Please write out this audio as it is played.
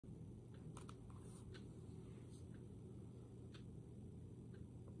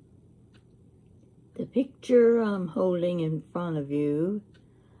The picture I'm holding in front of you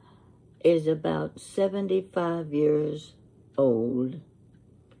is about 75 years old.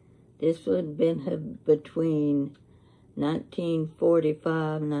 This would have been between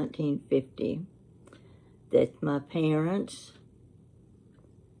 1945 and 1950. That's my parents.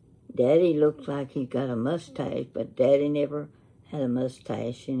 Daddy looks like he got a mustache, but Daddy never had a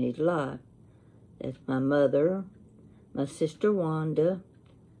mustache in his life. That's my mother, my sister Wanda,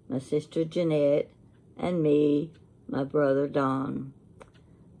 my sister Jeanette, and me, my brother Don.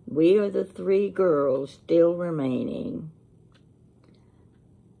 We are the three girls still remaining.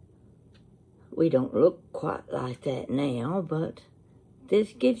 We don't look quite like that now, but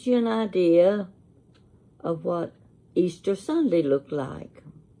this gives you an idea of what Easter Sunday looked like.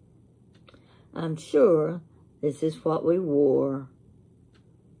 I'm sure this is what we wore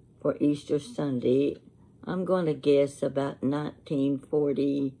for Easter Sunday. I'm going to guess about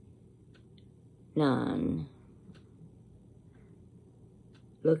 1949.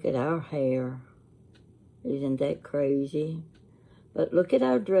 Look at our hair. Isn't that crazy? But look at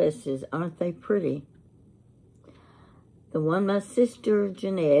our dresses. Aren't they pretty? The one my sister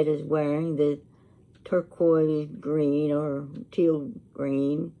Jeanette is wearing, the turquoise green or teal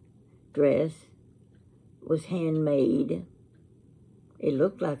green dress, was handmade. It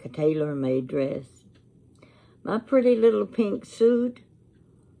looked like a tailor-made dress. My pretty little pink suit,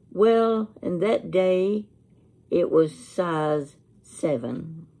 well, in that day, it was size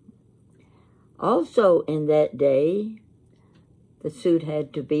 7. Also in that day, the suit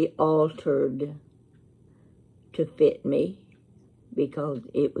had to be altered to fit me because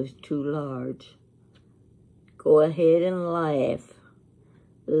it was too large. Go ahead and laugh.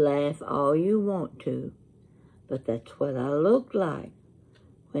 Laugh all you want to, but that's what I looked like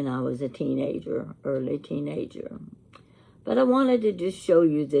when I was a teenager, early teenager. But I wanted to just show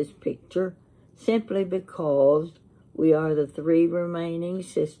you this picture simply because we are the 3 remaining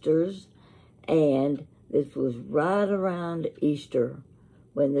sisters, and this was right around Easter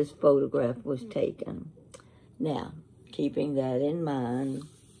when this photograph was taken. Now, keeping that in mind,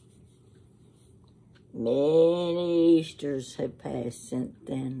 many Easters have passed since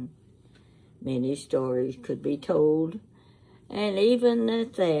then. Many stories could be told, and even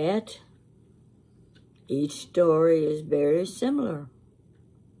at that, each story is very similar.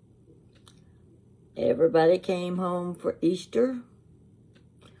 Everybody came home for Easter.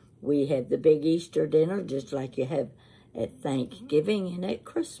 We had the big Easter dinner just like you have at Thanksgiving and at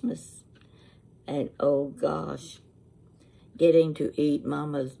Christmas. And oh gosh, getting to eat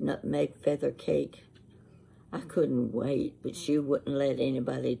Mama's nutmeg feather cake. I couldn't wait, but she wouldn't let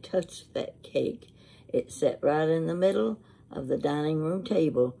anybody touch that cake. It sat right in the middle of the dining room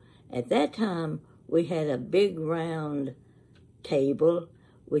table. At that time, we had a big round table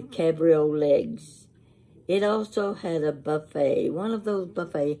with cabriole legs. It also had a buffet, one of those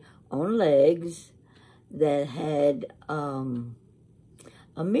buffet on legs that had a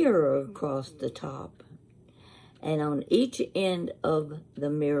mirror across the top. And on each end of the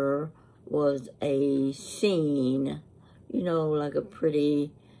mirror was a scene, you know, like a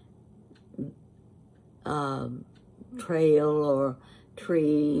pretty trail or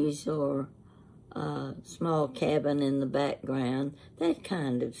trees or a small cabin in the background, that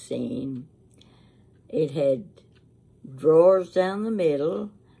kind of scene. It had drawers down the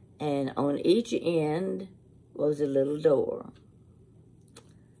middle, and on each end was a little door.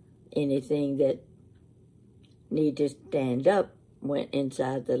 Anything that needed to stand up went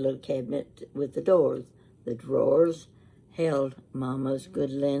inside the little cabinet with the doors. The drawers held Mama's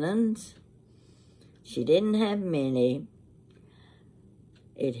good linens. She didn't have many.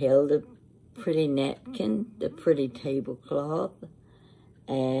 It held a pretty napkin, the pretty tablecloth,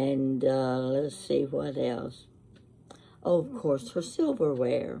 and let's see what else. Oh, of course, her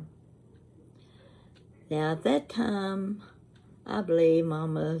silverware. Now, at that time, I believe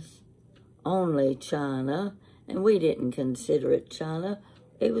Mama's only china, and we didn't consider it china.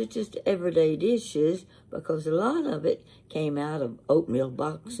 It was just everyday dishes because a lot of it came out of oatmeal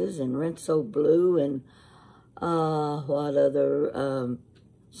boxes and Rinso Blue and what other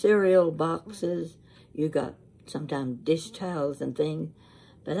cereal boxes. You got sometimes dish towels and things.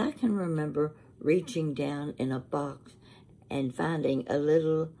 But I can remember reaching down in a box and finding a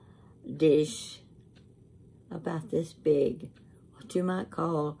little dish about this big, what you might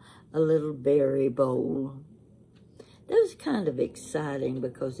call a little berry bowl. That was kind of exciting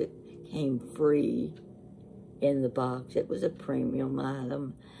because it came free in the box. It was a premium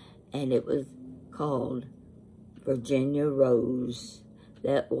item, and it was called Virginia Rose.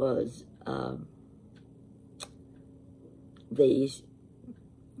 That was the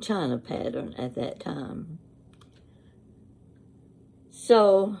china pattern at that time.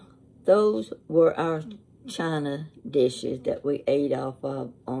 So those were our china dishes that we ate off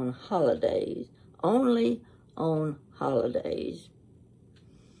of on holidays, only on holidays.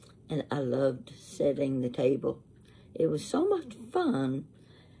 And I loved setting the table. It was so much fun.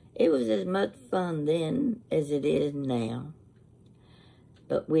 It was as much fun then as it is now.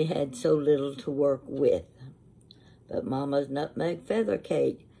 But we had so little to work with. But Mama's nutmeg feather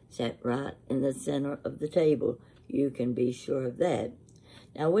cake sat right in the center of the table. You can be sure of that.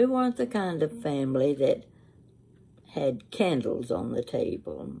 Now, we weren't the kind of family that had candles on the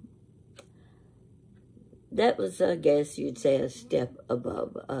table. That was, I guess you'd say, a step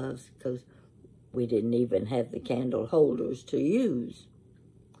above us, because we didn't even have the candle holders to use.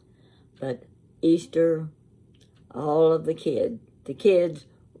 But Easter, all of the kids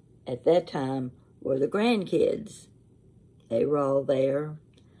at that time were the grandkids. They were all there.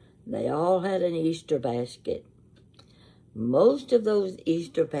 They all had an Easter basket. Most of those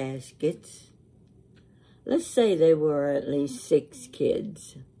Easter baskets, let's say there were at least 6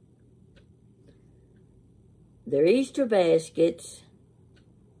 kids. Their Easter baskets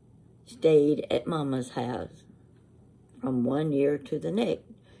stayed at Mama's house from one year to the next.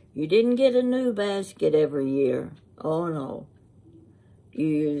 You didn't get a new basket every year. Oh, no. You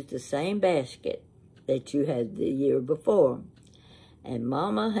used the same basket that you had the year before. And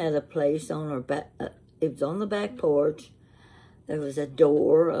Mama had a place on her back, it was on the back porch. There was a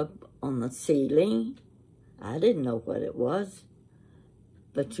door up on the ceiling. I didn't know what it was.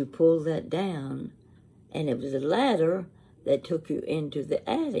 But you pulled that down, and it was a ladder that took you into the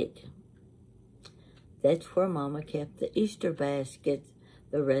attic. That's where Mama kept the Easter baskets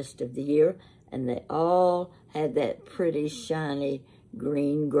the rest of the year, and they all had that pretty shiny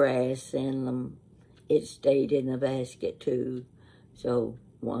green grass in them. It stayed in the basket too. So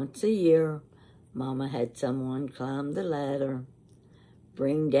once a year, Mama had someone climb the ladder,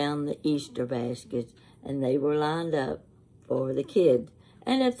 bring down the Easter baskets, and they were lined up for the kids.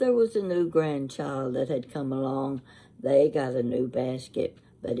 And if there was a new grandchild that had come along, they got a new basket,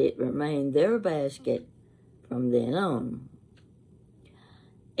 but it remained their basket from then on.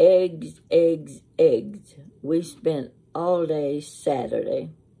 Eggs, eggs, eggs. We spent all day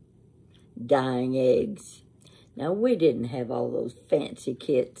Saturday dyeing eggs. Now, we didn't have all those fancy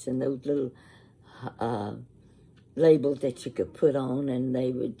kits and those little labels that you could put on, and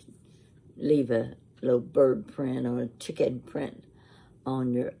they would leave a little bird print or a chicken print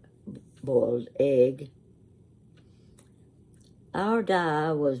on your boiled egg. Our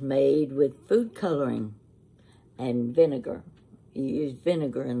dye was made with food coloring and vinegar. You use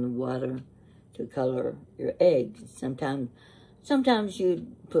vinegar in the water to color your eggs. Sometimes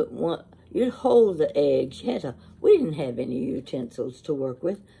you'd put one. You'd hold the eggs. We didn't have any utensils to work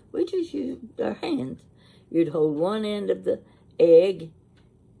with. We just used our hands. You'd hold one end of the egg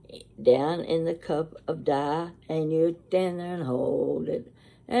down in the cup of dye, and you'd stand there and hold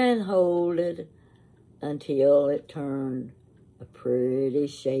it until it turned a pretty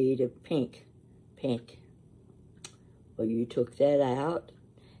shade of pink. Well, you took that out,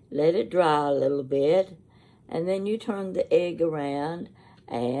 let it dry a little bit, and then you turned the egg around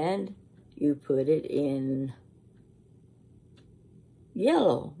and you put it in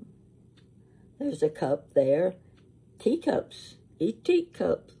yellow. There's a cup there. Teacups. Each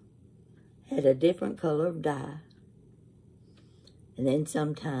teacup had a different color of dye. And then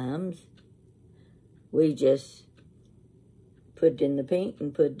sometimes we just put it in the pink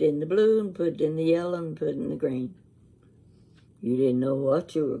and put it in the blue and put it in the yellow and put it in the green. You didn't know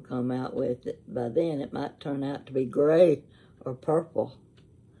what you would come out with. By then it might turn out to be gray or purple,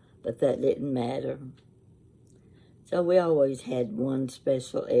 but that didn't matter. So we always had one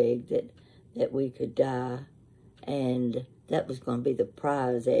special egg that we could dye, and that was going to be the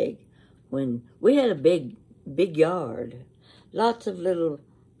prize egg. When we had a big yard, lots of little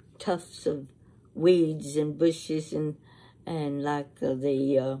tufts of weeds and bushes, and like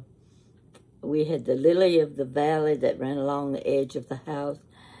we had the lily of the valley that ran along the edge of the house,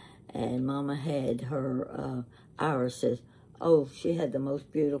 and Mama had her irises. Oh, she had the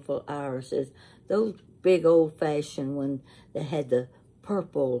most beautiful irises. Those big old-fashioned ones that had the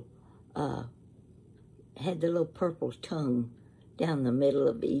purple, had the little purple tongue down the middle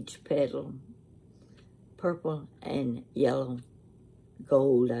of each petal. Purple and yellow.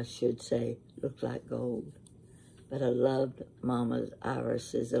 Gold, I should say. Looked like gold. But I loved Mama's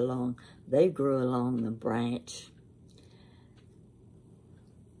irises they grew along the branch.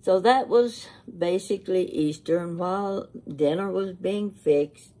 So that was basically Easter, and while dinner was being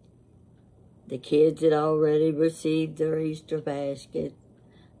fixed, the kids had already received their Easter basket.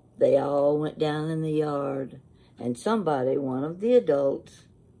 they all went down in the yard, and somebody, one of the adults,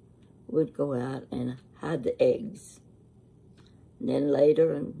 would go out and hide the eggs. And then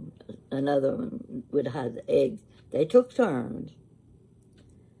later, another one would hide the eggs. They took turns.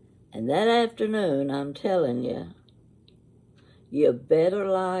 And that afternoon, I'm telling you, you better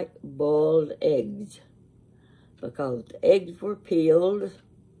like boiled eggs, because the eggs were peeled,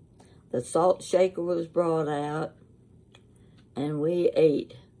 the salt shaker was brought out, and we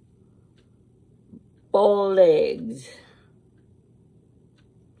ate boiled eggs.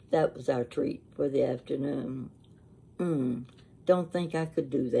 That was our treat for the afternoon. Don't think I could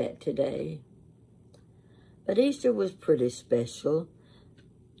do that today. But Easter was pretty special.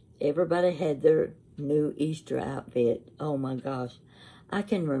 Everybody had their new Easter outfit. Oh my gosh. I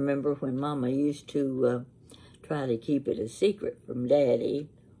can remember when Mama used to try to keep it a secret from Daddy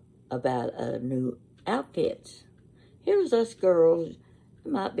about new outfits. Here's us girls.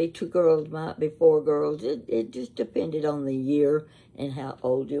 It might be 2 girls, might be 4 girls. It just depended on the year and how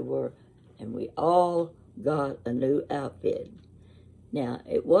old you were. And we all got a new outfit. Now,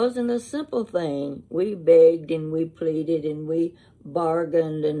 it wasn't a simple thing. We begged and we pleaded and we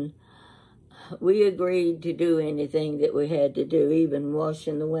bargained and we agreed to do anything that we had to do, even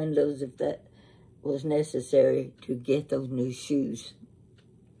washing the windows if that was necessary to get those new shoes.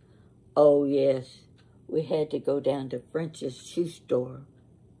 Oh, yes, we had to go down to French's shoe store.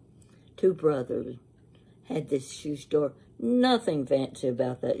 2 brothers had this shoe store. Nothing fancy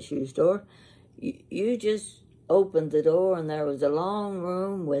about that shoe store. You just opened the door and there was a long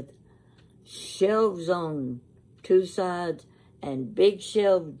room with shelves on 2 sides and big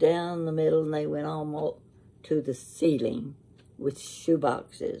shelves down the middle, and they went almost to the ceiling with shoe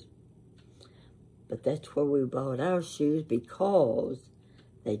boxes. But that's where we bought our shoes because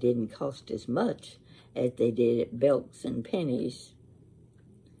they didn't cost as much as they did at Belk's and Penny's.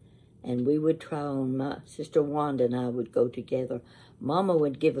 And we would try on. My sister Wanda and I would go together. Mama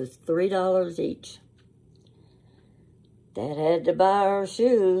would give us $3 each. That had to buy our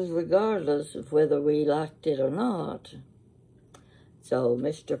shoes regardless of whether we liked it or not. So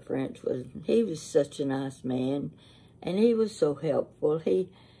Mr. French he was such a nice man, and he was so helpful. He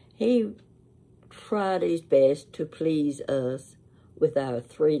tried his best to please us with our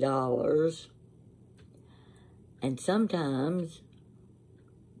 $3. And sometimes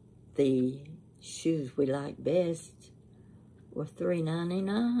the shoes we liked best were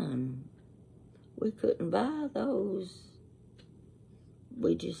 $3.99. We couldn't buy those.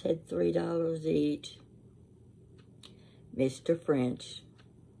 We just had $3 each. Mr. French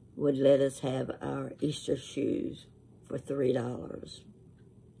would let us have our Easter shoes for $3.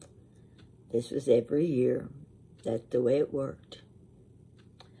 This was every year. That's the way it worked.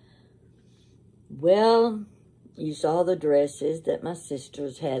 Well, you saw the dresses that my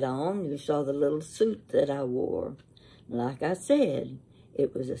sisters had on. You saw the little suit that I wore. Like I said,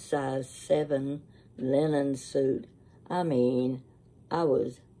 it was a size 7 linen suit. I mean, I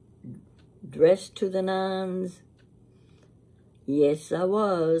was dressed to the nines. Yes, I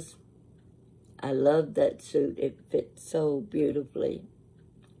was. I loved that suit. It fit so beautifully.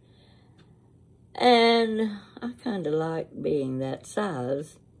 And I kind of like being that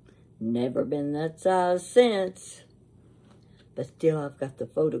size. Never been that size since. But still, I've got the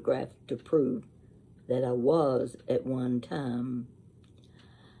photograph to prove that I was at one time.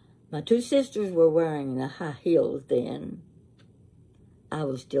 My 2 sisters were wearing the high heels then. I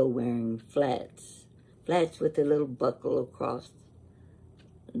was still wearing flats. Flats with a little buckle across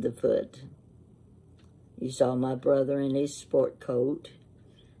the foot. You saw my brother in his sport coat.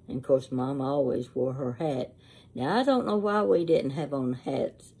 And, of course, Mom always wore her hat. Now, I don't know why we didn't have on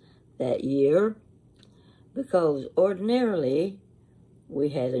hats that year, because ordinarily we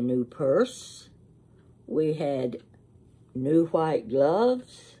had a new purse, we had new white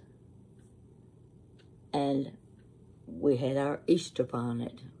gloves, and we had our Easter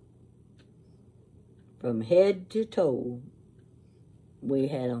bonnet. From head to toe, we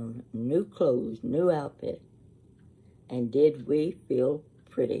had on new clothes, new outfit, and did we feel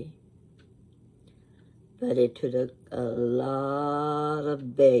pretty. But it took a lot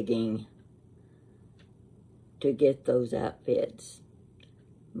of begging to get those outfits.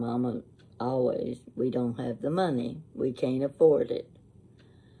 Mama always, we don't have the money. We can't afford it.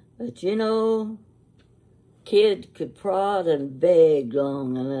 But you know, kid could prod and beg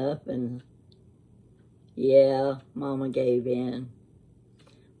long enough, and yeah, Mama gave in.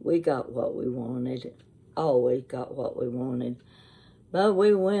 We got what we wanted. Always got what we wanted. But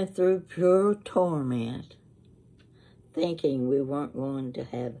we went through pure torment, thinking we weren't going to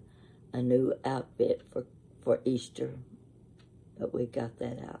have a new outfit for Easter. but we got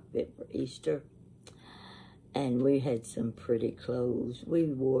that outfit for Easter. And we had some pretty clothes.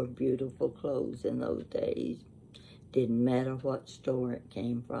 We wore beautiful clothes in those days. Didn't matter what store it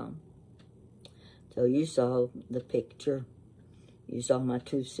came from. So you saw the picture. You saw my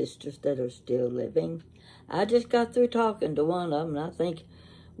two sisters that are still living. I just got through talking to one of them, and I think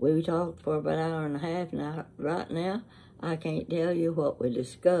we talked for about an hour and a half. Now, right now, I can't tell you what we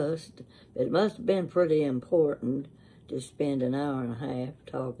discussed, but it must have been pretty important to spend an hour and a half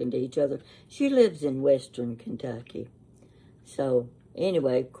talking to each other. She lives in Western Kentucky. So,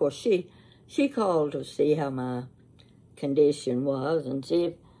 anyway, of course, she called to see how my condition was and see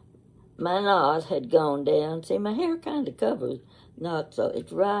if my knots had gone down. See, my hair kind of covers knots, so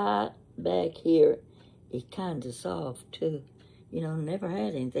it's right back here. It's kind of soft, too. You know, never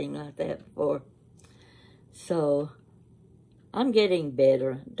had anything like that before. So, I'm getting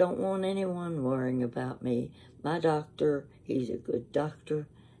better. Don't want anyone worrying about me. My doctor, he's a good doctor,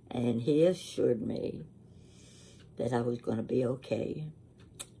 and he assured me that I was going to be okay.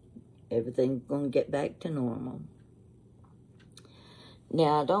 Everything's going to get back to normal.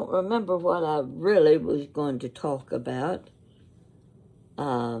 Now, I don't remember what I really was going to talk about.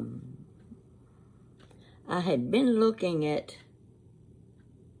 I had been looking at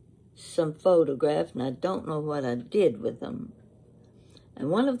some photographs, and I don't know what I did with them. And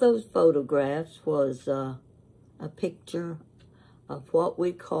one of those photographs was a picture of what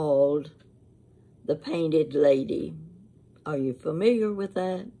we called the Painted Lady. Are you familiar with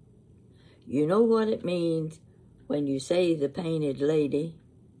that? You know what it means when you say the Painted Lady?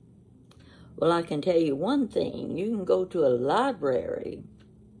 Well, I can tell you one thing. You can go to a library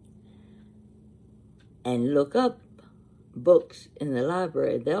and look up books in the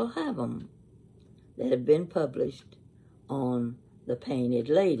library. They'll have them that have been published on the Painted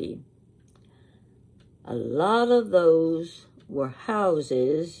Lady. A lot of those were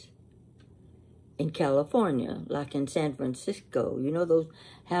houses in California, like in San Francisco. You know those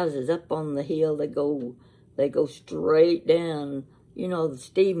houses up on the hill that go straight down. You know the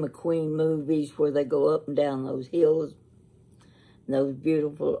Steve McQueen movies where they go up and down those hills. Those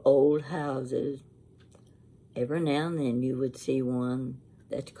beautiful old houses. Every now and then you would see one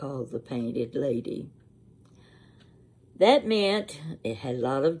that's called the Painted Lady. That meant it had a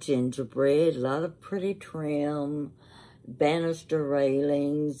lot of gingerbread, a lot of pretty trim, banister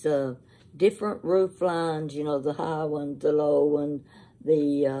railings, different roof lines, you know, the high one, the low one,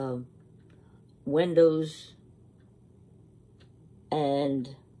 the windows,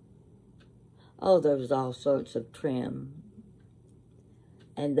 and, oh, there was all sorts of trim.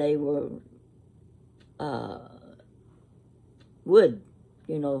 And they were wood,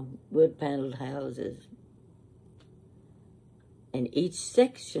 you know, wood-paneled houses. And each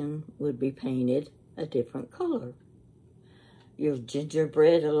section would be painted a different color. Your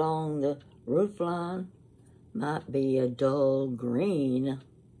gingerbread along the roof line might be a dull green.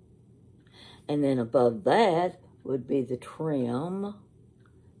 And then above that would be the trim.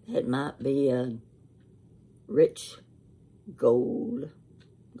 That might be a rich gold,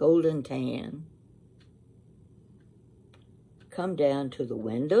 golden tan. Come down to the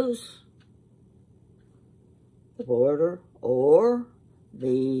windows, the border, or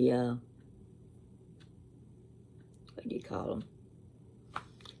the, what do you call them?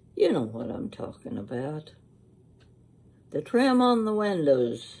 You know what I'm talking about. The trim on the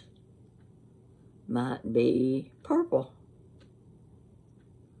windows might be purple,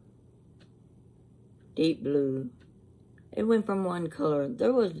 deep blue. It went from one color.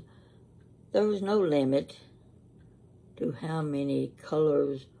 There was no limit to how many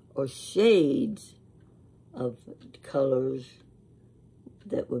colors or shades of colors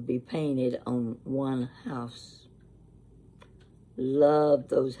that would be painted on one house. Loved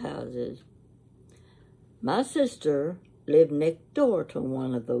those houses. My sister lived next door to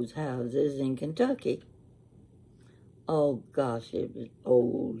one of those houses in Kentucky. Oh gosh, it was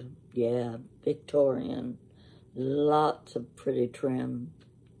old. Yeah, Victorian. Lots of pretty trim.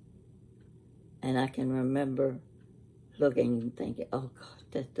 And I can remember looking and thinking, oh gosh,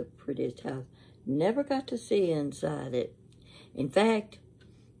 that's the prettiest house. Never got to see inside it. In fact,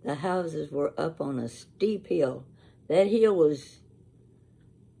 the houses were up on a steep hill. That hill was,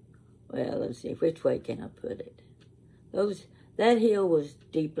 well, let's see, which way can I put it? That hill was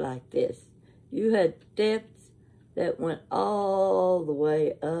deep like this. You had steps that went all the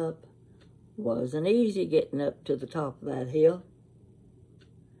way up. Wasn't easy getting up to the top of that hill.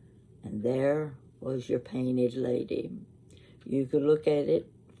 And there was your Painted Lady. You could look at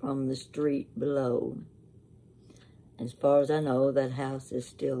it from the street below. As far as I know, that house is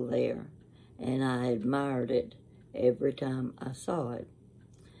still there. And I admired it every time I saw it.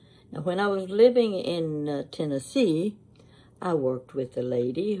 Now, when I was living in Tennessee, I worked with a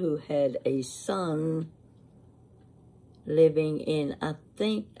lady who had a son living in,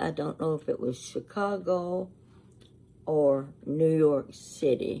 I don't know if it was Chicago or New York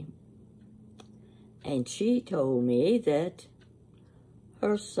City. And she told me that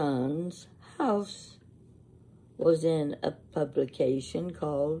her son's house was in a publication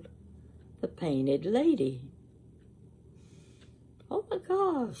called The Painted Lady. Oh my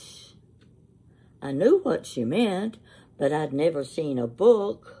gosh. I knew what she meant, but I'd never seen a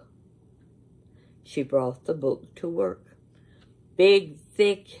book. She brought the book to work. Big,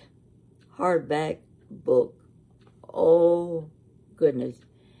 thick, hardback book. Oh, goodness.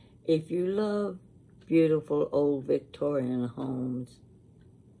 If you love beautiful old Victorian homes,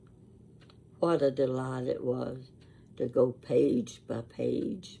 what a delight it was to go page by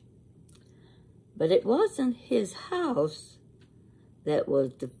page. But it wasn't his house that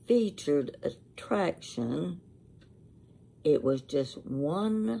was the featured attraction. It was just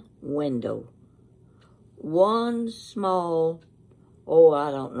one window. One small,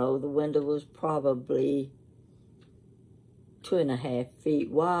 I don't know, the window was probably 2.5 feet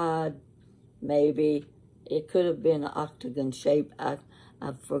wide, maybe. It could have been an octagon shape. I've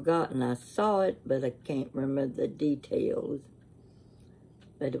forgotten. I saw it, but I can't remember the details.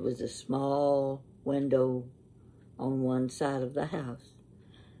 But it was a small window on one side of the house.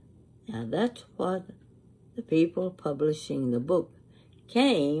 Now, that's what the people publishing the book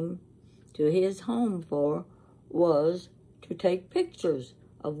came to his home for, was to take pictures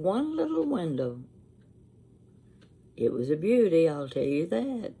of one little window. It was a beauty, I'll tell you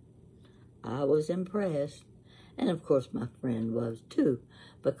that. I was impressed. And of course my friend was too,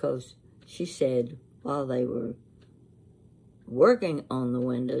 because she said while they were working on the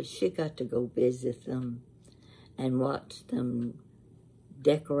windows, she got to go visit them and watch them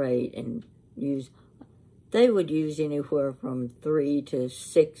decorate and use. They would use anywhere from 3 to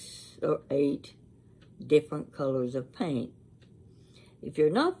 6 or 8 different colors of paint. If you're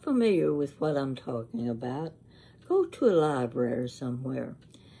not familiar with what I'm talking about, go to a library somewhere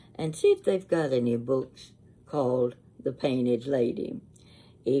and see if they've got any books called The Painted Lady.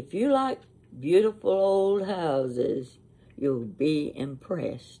 If you like beautiful old houses, you'll be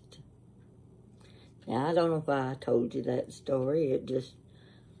impressed. Now, I don't know why I told you that story.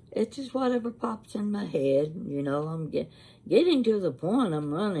 It's just whatever pops in my head. You know, I'm getting to the point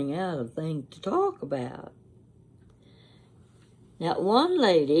I'm running out of things to talk about. Now, one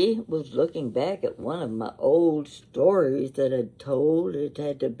lady was looking back at one of my old stories that I'd told. It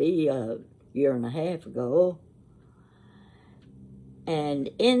had to be a 1.5 years ago. And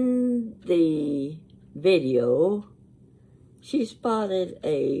in the video, she spotted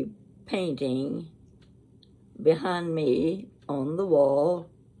a painting behind me on the wall,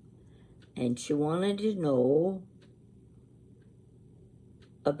 and she wanted to know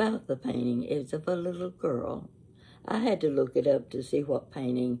about the painting. It was of a little girl. I had to look it up to see what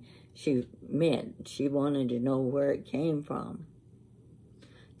painting she meant. She wanted to know where it came from.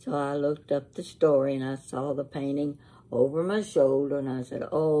 So I looked up the story, and I saw the painting over my shoulder, and I said,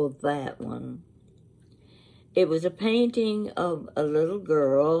 oh, that one. It was a painting of a little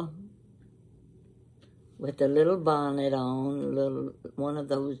girl with a little bonnet on, one of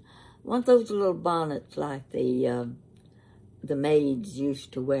those little bonnets like the maids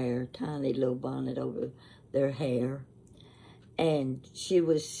used to wear, tiny little bonnet over their hair. And she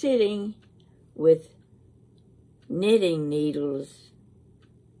was sitting with knitting needles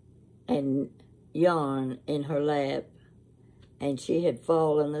and yarn in her lap, and she had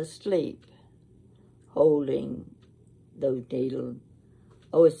fallen asleep holding those needles.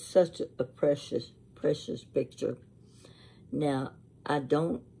 Oh, it's such a precious, precious picture. Now, I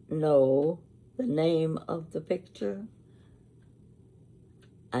don't know the name of the picture.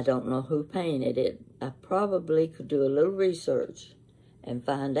 I don't know who painted it. I probably could do a little research and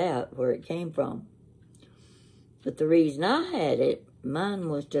find out where it came from. But the reason I had it, mine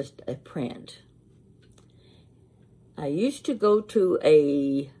was just a print. I used to go to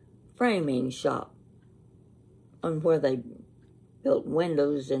a framing shop on where they built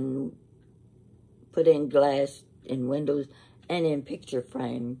windows and put in glass in windows and in picture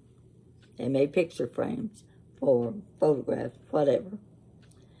frames. They made picture frames for photographs, whatever.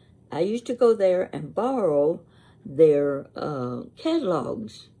 I used to go there and borrow their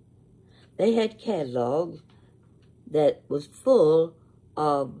catalogs. They had catalogs that was full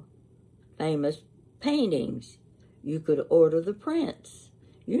of famous paintings. You could order the prints.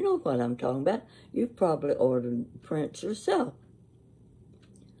 You know what I'm talking about. You've probably ordered prints yourself.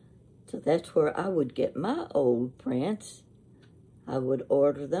 So that's where I would get my old prints. I would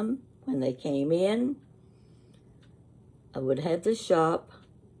order them when they came in. I would have the shop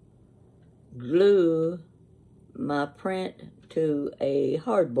glue my print to a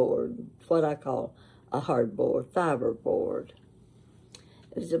hardboard, what I call a hardboard, fiber board.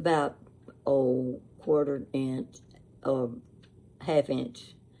 It was about, quarter inch, or half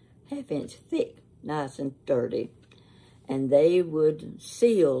inch thick, nice and sturdy. And they would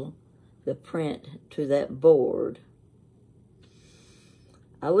seal the print to that board.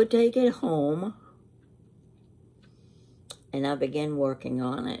 I would take it home and I began working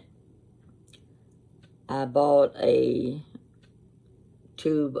on it. I bought a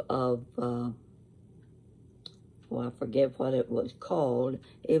tube of, I forget what it was called.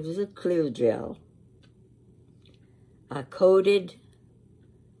 It was a clear gel. I coated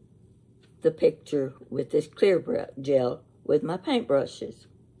the picture with this clear gel with my paintbrushes.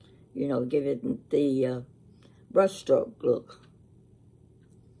 You know, give it the brush stroke look.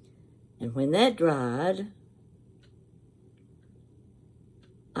 And when that dried,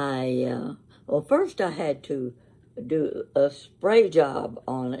 first I had to do a spray job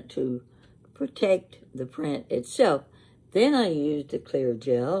on it to protect the print itself. Then I used the clear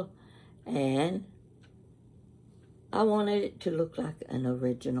gel, and I wanted it to look like an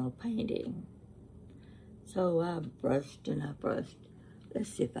original painting. So I brushed and I brushed. Let's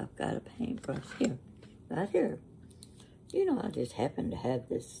see if I've got a paintbrush here. Right here. You know, I just happened to have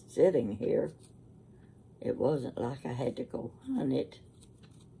this sitting here. It wasn't like I had to go hunt it.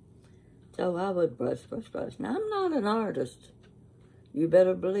 So I would brush. Now, I'm not an artist. You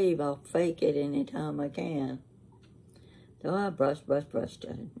better believe I'll fake it anytime I can. So I brushed,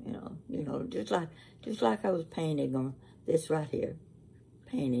 you know, just like I was painting on this right here,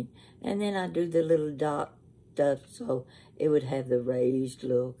 painting. And then I do the little dot stuff so it would have the raised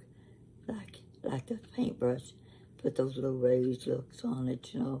look, like the paintbrush. Put those little raised looks on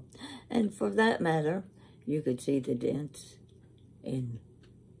it, you know. And for that matter, you could see the dents in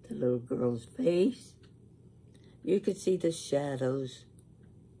the little girl's face. You could see the shadows.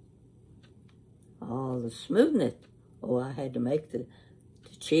 Oh, the smoothness. Oh, I had to make the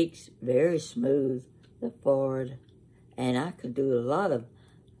cheeks very smooth, the forehead. And I could do a lot of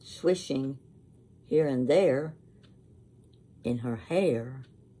swishing here and there in her hair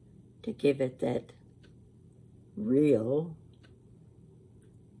to give it that real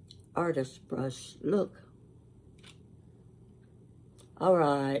artist brush look. All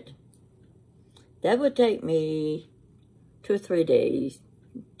right. That would take me 2 or 3 days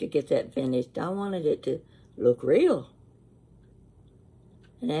to get that finished. I wanted it to look real.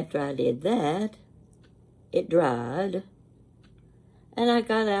 And after I did that, it dried. And I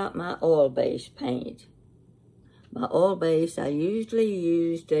got out my oil-based paint. My oil-based, I usually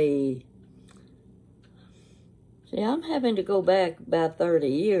used a... See, I'm having to go back about 30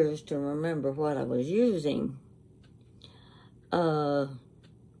 years to remember what I was using.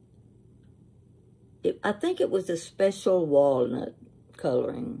 I think it was a special walnut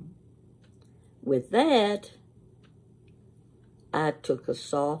coloring. With that, I took a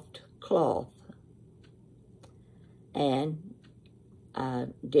soft cloth and I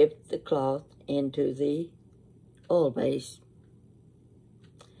dipped the cloth into the oil base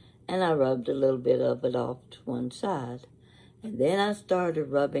and I rubbed a little bit of it off to one side. And then I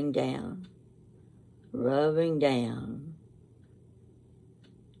started rubbing down,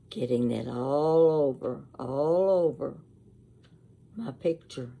 getting that all over my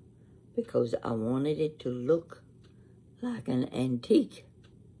picture because I wanted it to look like an antique.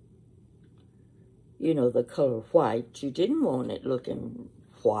 You know, the color white. You didn't want it looking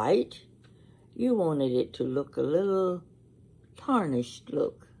white. You wanted it to look a little tarnished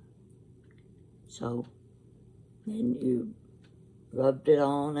look. So then you rubbed it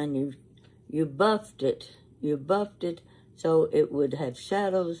on and you buffed it. You buffed it so it would have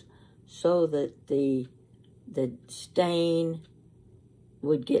shadows so that the stain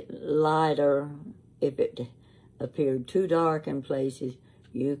would get lighter. If it appeared too dark in places,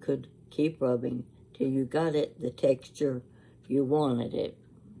 you could keep rubbing till you got it the texture you wanted it.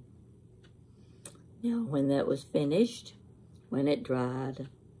 Now, when that was finished, when it dried,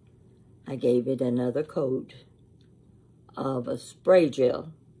 I gave it another coat of a spray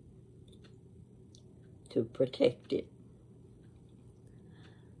gel to protect it.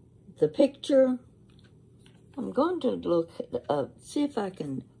 The picture, I'm going to look up, see if I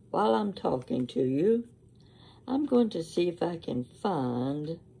can, while I'm talking to you, I'm going to see if I can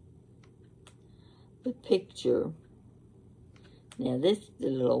find the picture. Now, this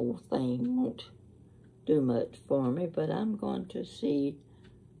little old thing won't do much for me, but I'm going to see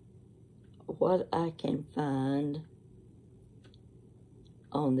what I can find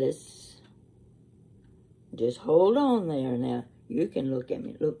on this. Just hold on there now. You can look at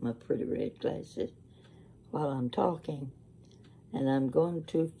me. Look, my pretty red glasses while I'm talking. And I'm going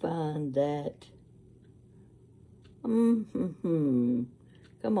to find that. Come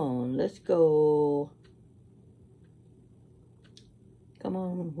on, let's go. Come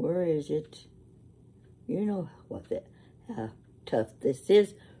on, where is it? You know how tough this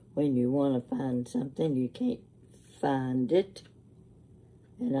is when you want to find something, you can't find it.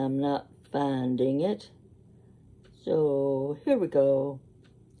 And I'm not finding it. So here we go.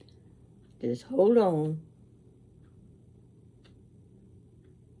 Just hold on.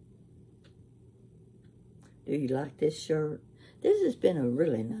 Do you like this shirt? This has been a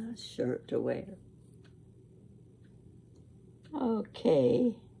really nice shirt to wear.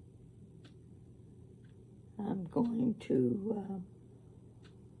 Okay. I'm going to,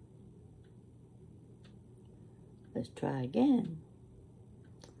 let's try again.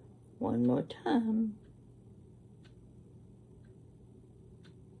 One more time.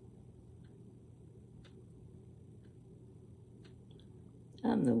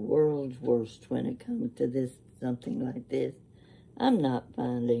 I'm the world's worst when it comes to this, something like this. I'm not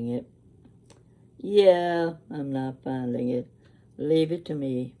finding it. Yeah, I'm not finding it. Leave it to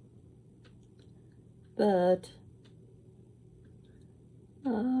me. But,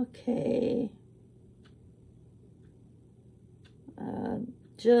 okay. I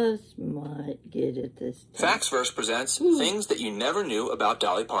just might get it this time. FactsVerse presents things that you never knew about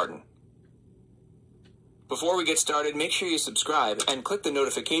Dolly Parton. Before we get started, make sure you subscribe and click the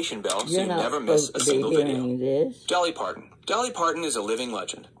notification bell so you never miss a single video. This. Dolly Parton. Dolly Parton is a living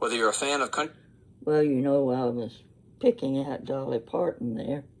legend. Whether you're a fan of country... Well, you know, I was picking out Dolly Parton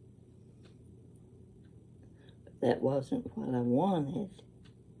there. But that wasn't what I wanted.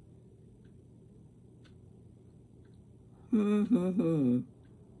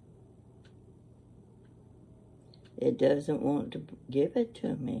 It doesn't want to give it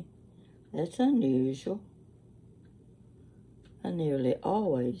to me. That's unusual. I nearly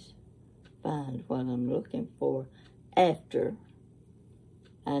always find what I'm looking for after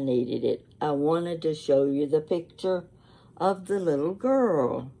I needed it. I wanted to show you the picture of the little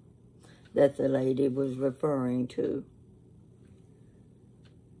girl that the lady was referring to.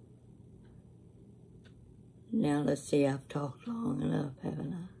 Now let's see, I've talked long enough,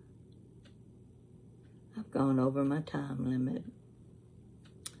 haven't I? I've gone over my time limit.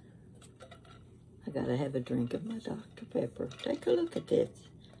 I gotta have a drink of my Dr. Pepper. Take a look at this.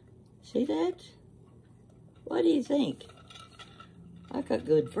 See that? What do you think? I got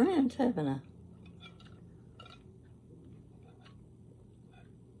good friends, haven't I?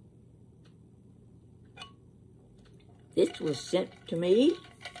 This was sent to me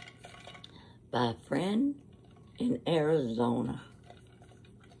by a friend in Arizona.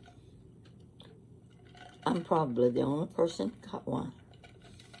 I'm probably the only person that got one.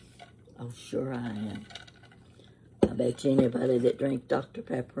 Oh, sure I am. I bet you anybody that drinks Dr.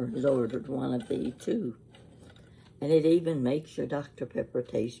 Pepper has ordered one of these too. And it even makes your Dr. Pepper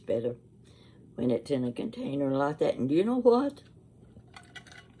taste better when it's in a container like that. And do you know what?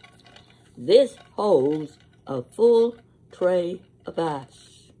 This holds a full tray of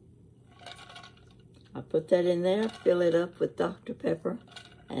ice. I put that in there, fill it up with Dr. Pepper,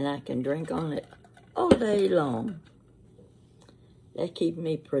 and I can drink on it all day long. That keeps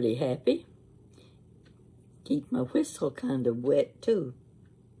me pretty happy. Keep my whistle kind of wet, too.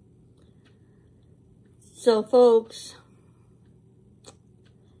 So, folks,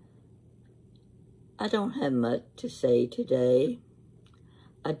 I don't have much to say today.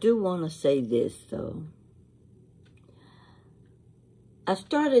 I do want to say this, though. I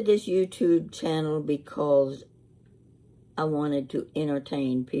started this YouTube channel because I wanted to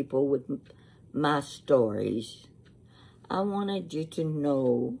entertain people with my stories. I wanted you to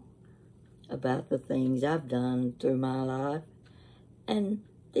know about the things I've done through my life. And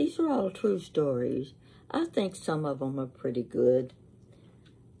these are all true stories. I think some of them are pretty good.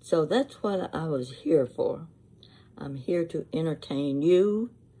 So that's what I was here for. I'm here to entertain you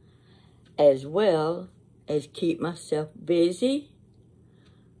as well as keep myself busy,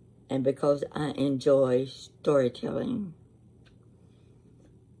 and because I enjoy storytelling.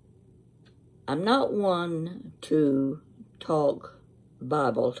 I'm not one to talk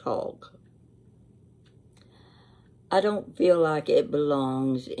Bible talk. I don't feel like it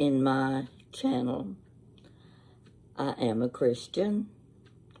belongs in my channel. I am a Christian.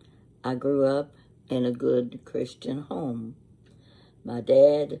 I grew up in a good Christian home. My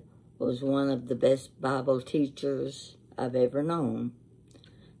dad was one of the best Bible teachers I've ever known.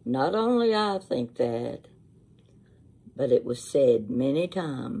 Not only I think that, but it was said many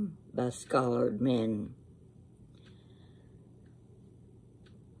times by scholared men.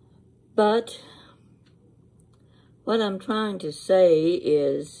 But what I'm trying to say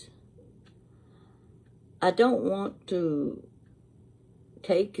is, I don't want to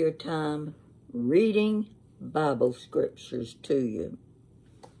take your time reading Bible scriptures to you.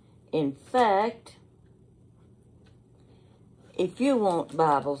 In fact, if you want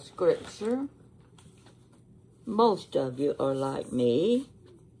Bible scripture, most of you are like me.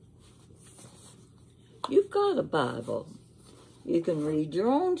 You've got a Bible. You can read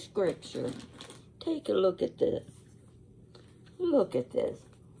your own scripture. Take a look at this. Look at this.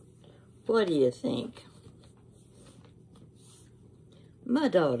 What do you think? My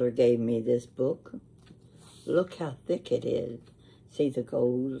daughter gave me this book. Look how thick it is. See the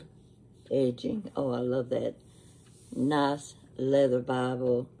gold edging? Oh, I love that. Nice leather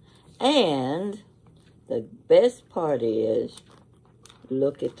Bible. And the best part is,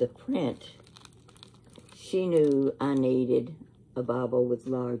 look at the print. She knew I needed a Bible with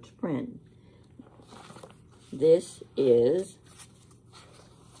large print. This is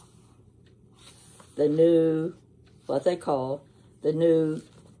the new, what they call, the new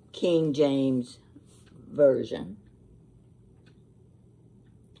King James Version.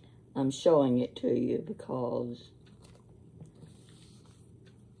 I'm showing it to you because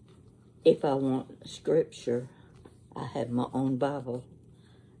if I want scripture, I have my own Bible.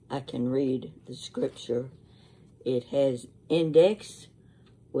 I can read the scripture. It has index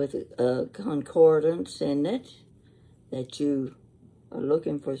with a concordance in it that you are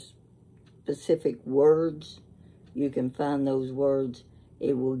looking for specific words. You can find those words.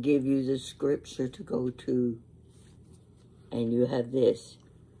 It will give you the scripture to go to. And you have this.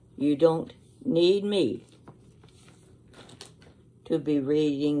 You don't need me to be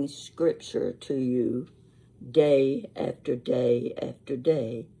reading scripture to you day after day after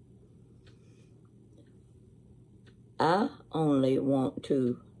day. I only want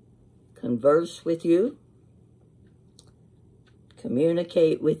to converse with you,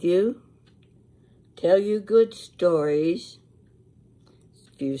 communicate with you, tell you good stories,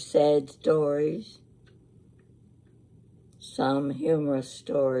 a few sad stories, some humorous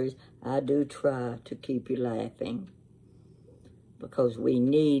stories. I do try to keep you laughing because we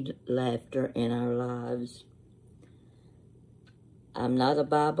need laughter in our lives. I'm not a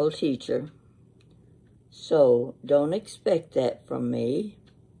Bible teacher, so don't expect that from me.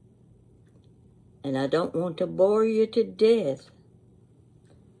 And I don't want to bore you to death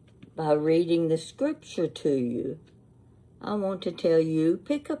by reading the scripture to you. I want to tell you,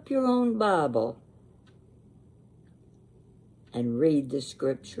 pick up your own Bible and read the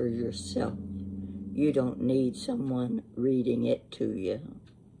scripture yourself. You don't need someone reading it to you.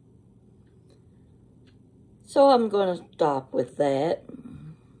 So I'm going to stop with that.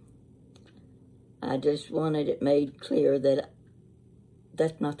 I just wanted it made clear that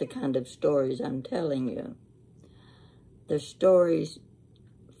that's not the kind of stories I'm telling you. They're stories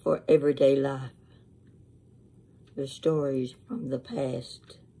for everyday life. They're stories from the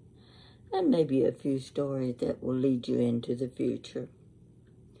past. And maybe a few stories that will lead you into the future.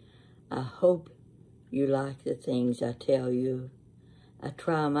 I hope you like the things I tell you. I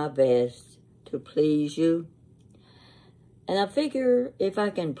try my best to please you. And I figure if I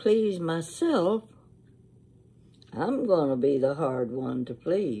can please myself, I'm going to be the hard one to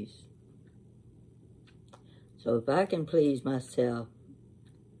please. So if I can please myself,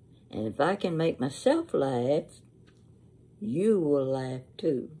 and if I can make myself laugh, you will laugh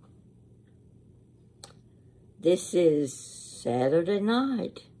too. This is Saturday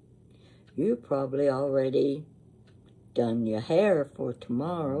night. You probably already done your hair for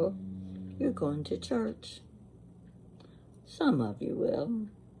tomorrow. You're going to church. Some of you will.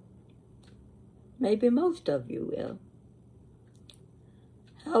 Maybe most of you will.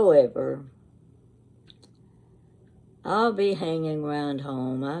 However, I'll be hanging around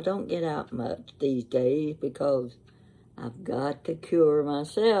home. I don't get out much these days because I've got to cure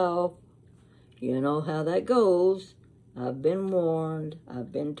myself. You know how that goes. I've been warned,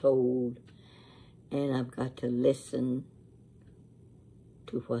 I've been told, and I've got to listen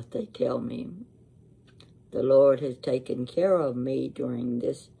to what they tell me. The Lord has taken care of me during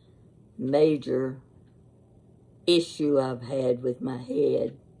this major issue I've had with my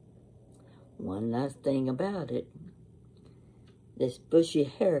head. One last thing about it. This bushy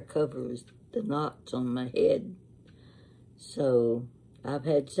hair covers the knots on my head. So I've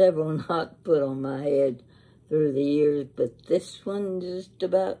had several knots put on my head through the years, but this one just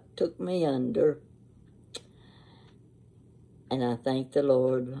about took me under. And I thank the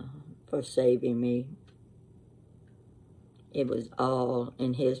Lord for saving me. It was all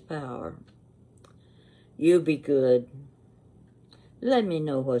in His power. You be good. Let me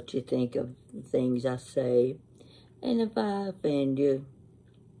know what you think of the things I say. And if I offend you,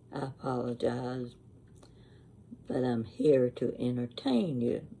 I apologize. But I'm here to entertain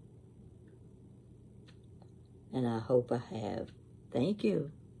you. And I hope I have. Thank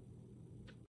you.